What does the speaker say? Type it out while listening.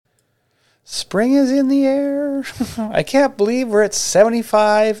Spring is in the air. I can't believe we're at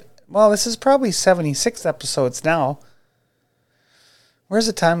 75. Well, this is probably 76 episodes now. Where's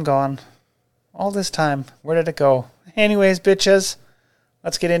the time gone? All this time. Where did it go? Anyways, bitches,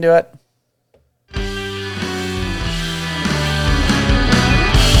 let's get into it.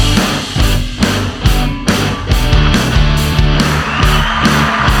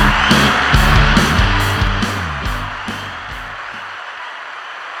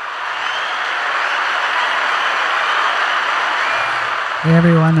 Hey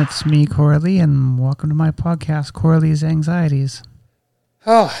everyone, it's me, Corley, and welcome to my podcast, Corley's Anxieties.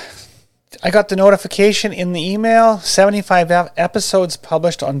 Oh, I got the notification in the email, 75 episodes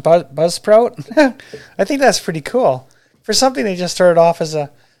published on Buzzsprout. I think that's pretty cool. For something they just started off as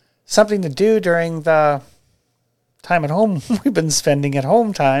something to do during the time at home we've been spending at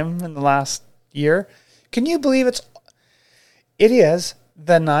home time in the last year. Can you believe it is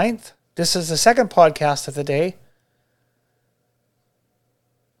the 9th? This is the second podcast of the day.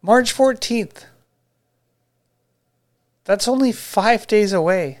 March 14th. That's only 5 days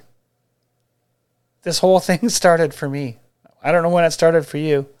away. This whole thing started for me. I don't know when it started for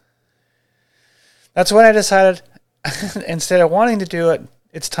you. That's when I decided, instead of wanting to do it,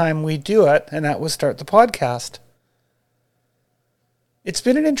 it's time we do it, and that was start the podcast. It's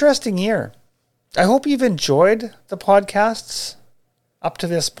been an interesting year. I hope you've enjoyed the podcasts up to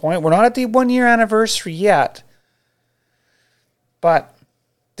this point. We're not at the 1 year anniversary yet, but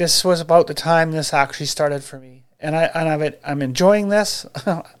this was about the time this actually started for me. And I'm enjoying this.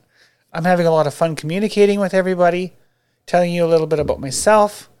 I'm having a lot of fun communicating with everybody, telling you a little bit about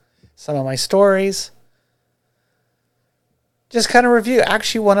myself, some of my stories. Just kind of review.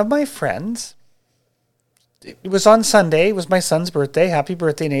 Actually, one of my friends, it was on Sunday. It was my son's birthday. Happy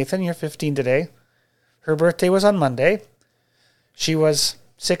birthday, Nathan. You're 15 today. Her birthday was on Monday. She was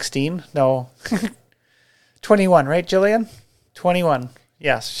 16. No, 21, right, Jillian? 21.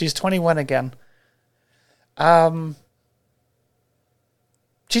 Yes, she's 21 again.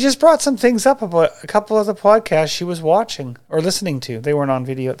 She just brought some things up about a couple of the podcasts she was watching or listening to. They weren't on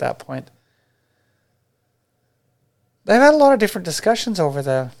video at that point. I've had a lot of different discussions over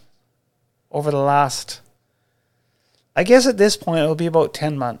the last, I guess at this point it'll be about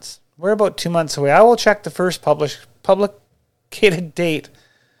 10 months. We're about 2 months away. I will check the first publicated date,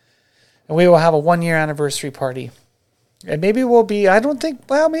 and we will have a 1 year anniversary party. And maybe we'll be,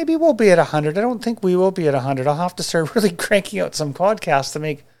 maybe we'll be at 100. I don't think we will be at 100. I'll have to start really cranking out some podcasts to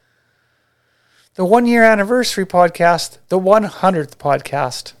make the 1 year anniversary podcast the 100th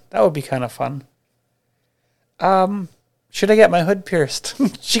podcast. That would be kind of fun. Should I get my hood pierced?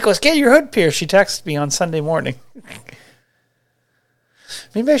 She goes, get your hood pierced. She texted me on Sunday morning.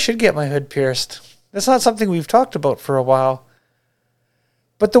 Maybe I should get my hood pierced. That's not something we've talked about for a while.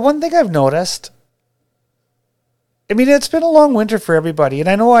 But the one thing I've noticed, I mean, it's been a long winter for everybody, and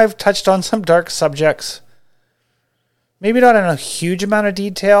I know I've touched on some dark subjects, maybe not in a huge amount of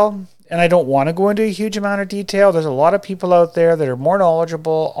detail, and I don't want to go into a huge amount of detail. There's a lot of people out there that are more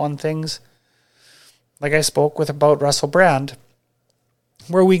knowledgeable on things, like I spoke with about Russell Brand,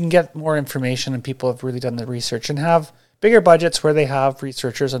 where we can get more information and people have really done the research and have bigger budgets where they have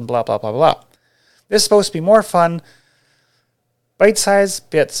researchers and blah, blah, blah, blah. This is supposed to be more fun, bite-sized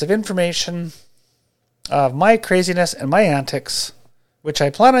bits of information of my craziness and my antics, which I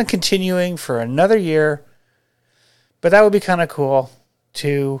plan on continuing for another year. But that would be kind of cool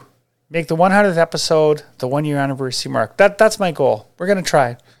to make the 100th episode the 1 year anniversary mark. That's my goal. We're going to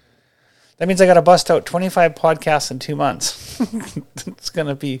try. That means I got to bust out 25 podcasts in 2 months. It's going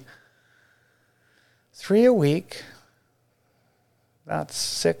to be 3 a week. That's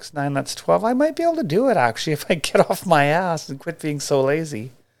 6, 9, that's 12. I might be able to do it, actually, if I get off my ass and quit being so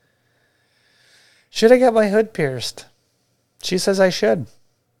lazy. Should I get my hood pierced? She says I should.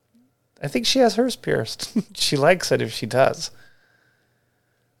 I think she has hers pierced. She likes it if she does.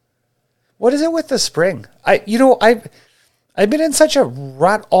 What is it with the spring? I've been in such a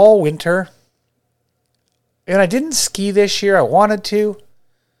rut all winter. And I didn't ski this year. I wanted to.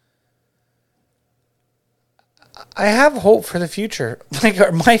 I have hope for the future.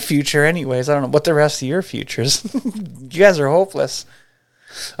 Or my future anyways. I don't know what the rest of your futures. You guys are hopeless.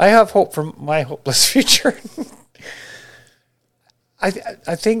 I have hope for my hopeless future. I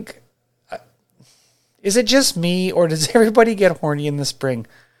think, is it just me or does everybody get horny in the spring?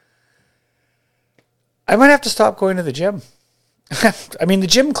 I might have to stop going to the gym. I mean, the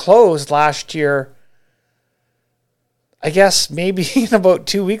gym closed last year. I guess maybe in about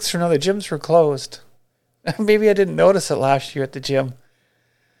 2 weeks from now, the gyms were closed. Maybe I didn't notice it last year at the gym.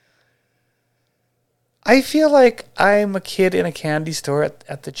 I feel like I'm a kid in a candy store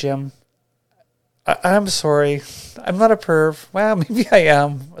at the gym. I'm sorry. I'm not a perv. Well, maybe I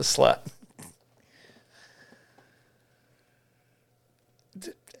am a slut.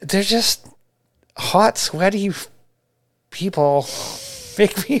 They're just hot, sweaty people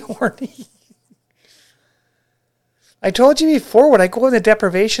make me horny. I told you before, when I go in the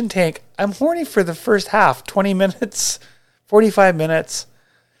deprivation tank, I'm horny for the first half, 20 minutes, 45 minutes.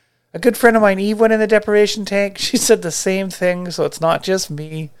 A good friend of mine, Eve, went in the deprivation tank. She said the same thing, so it's not just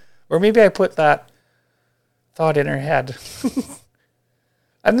me. Or maybe I put that thought in her head.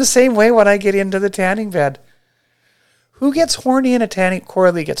 I'm the same way when I get into the tanning bed. Who gets horny in a tanning?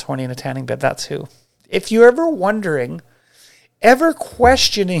 Coralie gets horny in a tanning bed. That's who. If you're ever wondering, ever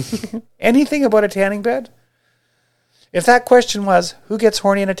questioning anything about a tanning bed, if that question was, who gets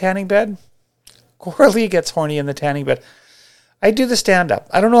horny in a tanning bed? Coralie gets horny in the tanning bed. I do the stand-up.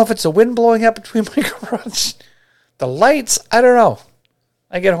 I don't know if it's the wind blowing up between my garage, the lights, I don't know.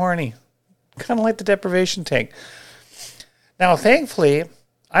 I get horny. Kind of like the deprivation tank. Now, thankfully,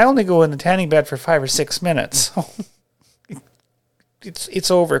 I only go in the tanning bed for 5 or 6 minutes. So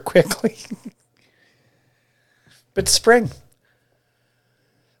it's over quickly. But spring.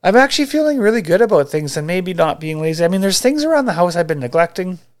 I'm actually feeling really good about things and maybe not being lazy. I mean, there's things around the house I've been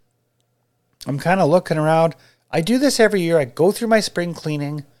neglecting. I'm kind of looking around. I do this every year. I go through my spring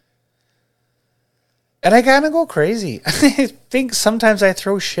cleaning. And I kind of go crazy. I think sometimes I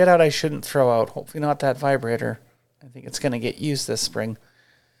throw shit out I shouldn't throw out. Hopefully not that vibrator. I think it's going to get used this spring.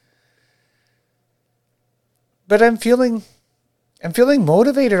 But I'm feeling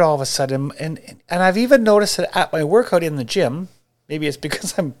motivated all of a sudden. And I've even noticed it at my workout in the gym. Maybe it's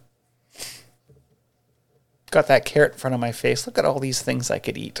because I'm got that carrot in front of my face. Look at all these things I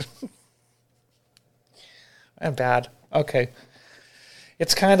could eat. I'm bad. Okay.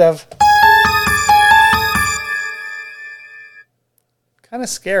 It's kind of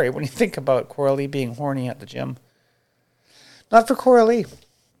scary when you think about Coralie being horny at the gym. Not for Coralie.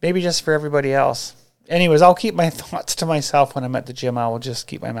 Maybe just for everybody else. Anyways, I'll keep my thoughts to myself when I'm at the gym. I will just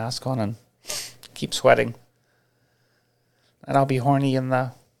keep my mask on and keep sweating. And I'll be horny in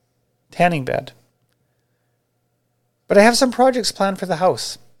the tanning bed. But I have some projects planned for the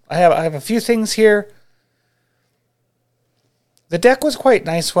house. I have a few things here. The deck was quite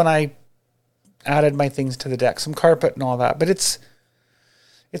nice when I added my things to the deck. Some carpet and all that. But it's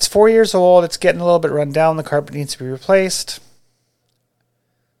 4 years old. It's getting a little bit run down. The carpet needs to be replaced.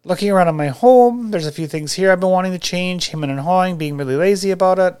 Looking around at my home, there's a few things here I've been wanting to change. Hemming and hawing, being really lazy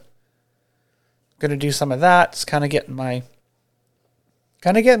about it. Going to do some of that. It's kind of getting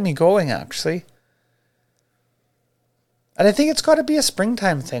me going, actually. And I think it's got to be a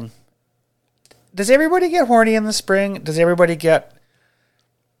springtime thing. Does everybody get horny in the spring? Does everybody get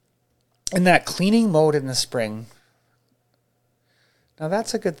in that cleaning mode in the spring? Now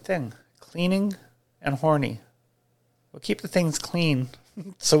that's a good thing. Cleaning and horny. We'll keep the things clean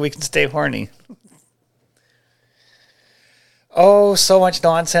so we can stay horny. Oh, so much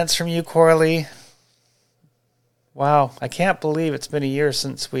nonsense from you, Coralie. Wow, I can't believe it's been a year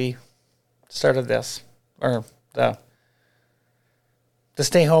since we started this. Or the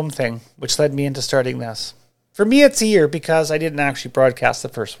stay home thing, which led me into starting this. For me, it's a year because I didn't actually broadcast the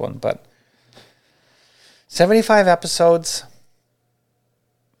first one, but 75 episodes.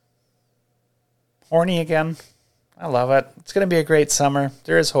 Horny again. I love it. It's going to be a great summer.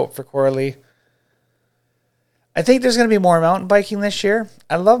 There is hope for Coralie. I think there's going to be more mountain biking this year.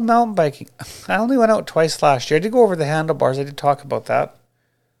 I love mountain biking. I only went out twice last year. I did go over the handlebars. I did talk about that.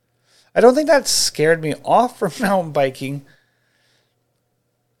 I don't think that scared me off from mountain biking.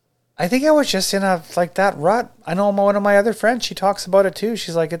 I think I was just in that rut. I know one of my other friends, she talks about it too.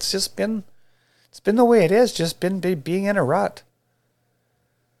 She's like, it's been the way it is, just been being in a rut.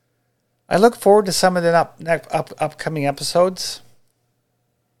 I look forward to some of the upcoming episodes.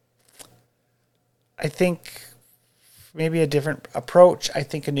 I think maybe a different approach. I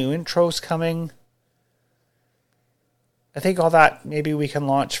think a new intro's coming. I think all that maybe we can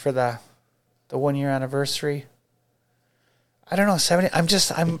launch for the 1 year anniversary. I don't know, 70.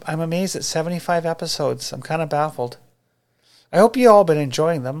 I'm amazed at 75 episodes. I'm kind of baffled. I hope you all been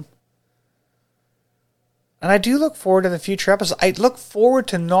enjoying them. And I do look forward to the future episodes. I look forward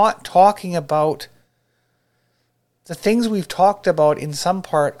to not talking about the things we've talked about in some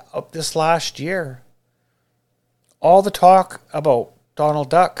part of this last year. All the talk about Donald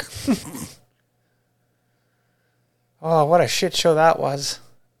Duck. Oh, what a shit show that was.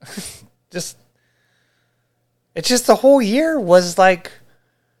 It's just the whole year was like,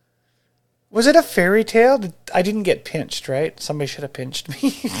 was it a fairy tale? I didn't get pinched, right? Somebody should have pinched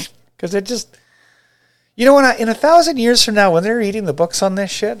me. Because You know, in 1,000 years from now, when they're reading the books on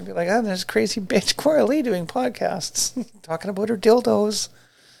this shit, I'll be like, oh, there's crazy bitch Coralie doing podcasts, talking about her dildos,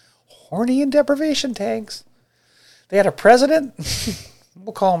 horny and deprivation tanks. They had a president.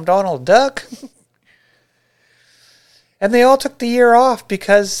 We'll call him Donald Duck. And they all took the year off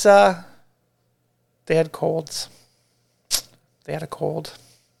because they had colds. They had a cold.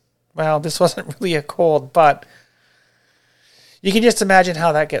 Well, this wasn't really a cold, but you can just imagine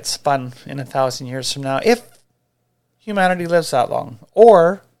how that gets spun in 1,000 years from now, if humanity lives that long,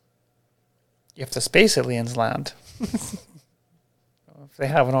 or if the space aliens land, if they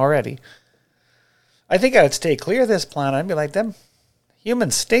haven't already. I think I would stay clear of this planet. I'd be like, them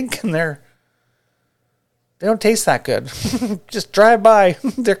humans stink and they don't taste that good. Just drive by.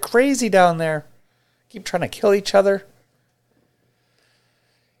 They're crazy down there. Keep trying to kill each other.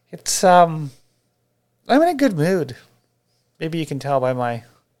 It's I'm in a good mood. Maybe you can tell by my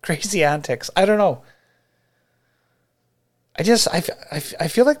crazy antics. I don't know. I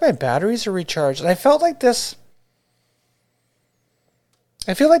feel like my batteries are recharged. And I feel like this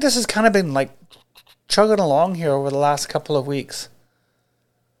has kind of been like chugging along here over the last couple of weeks.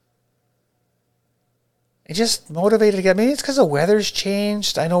 It just motivated again. Maybe it's because the weather's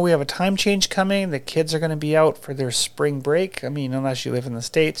changed. I know we have a time change coming. The kids are going to be out for their spring break. I mean, unless you live in the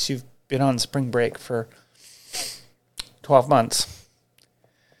States, you've been on spring break for 12 months.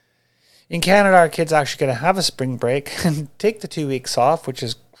 In Canada, our kids are actually going to have a spring break and take the 2 weeks off, which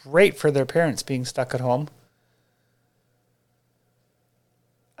is great for their parents being stuck at home.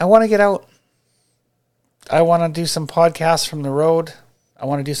 I want to get out. I want to do some podcasts from the road. I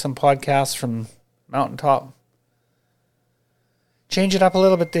want to do some podcasts from mountaintop. Change it up a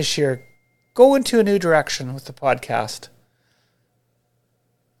little bit this year. Go into a new direction with the podcast.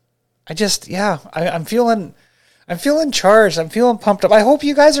 I'm feeling charged. I'm feeling pumped up. I hope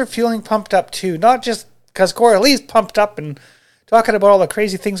you guys are feeling pumped up too. Not just because Coralie's pumped up and talking about all the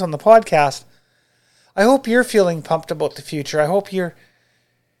crazy things on the podcast. I hope you're feeling pumped about the future. I hope you're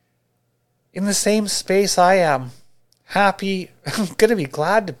in the same space I am. Happy. I'm going to be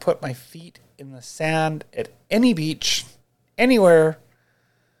glad to put my feet in the sand at any beach, anywhere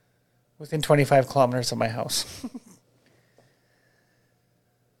within 25 kilometers of my house.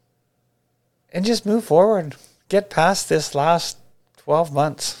 And just move forward. Get past this last 12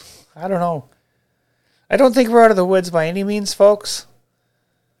 months. I don't know. I don't think we're out of the woods by any means, folks.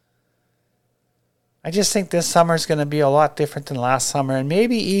 I just think this summer is going to be a lot different than last summer and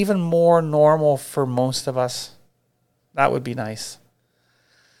maybe even more normal for most of us. That would be nice.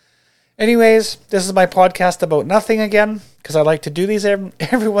 Anyways, this is my podcast about nothing again because I like to do these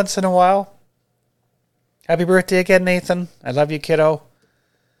every once in a while. Happy birthday again, Nathan. I love you, kiddo.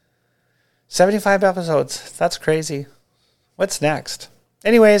 75 episodes. That's crazy. What's next?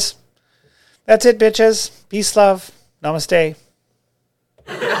 Anyways, that's it, bitches. Peace, love. Namaste.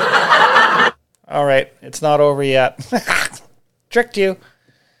 All right, it's not over yet. Tricked you.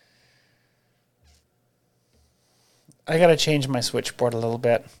 I got to change my switchboard a little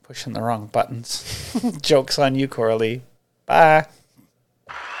bit. Pushing the wrong buttons. Joke's on you, Coralie. Bye.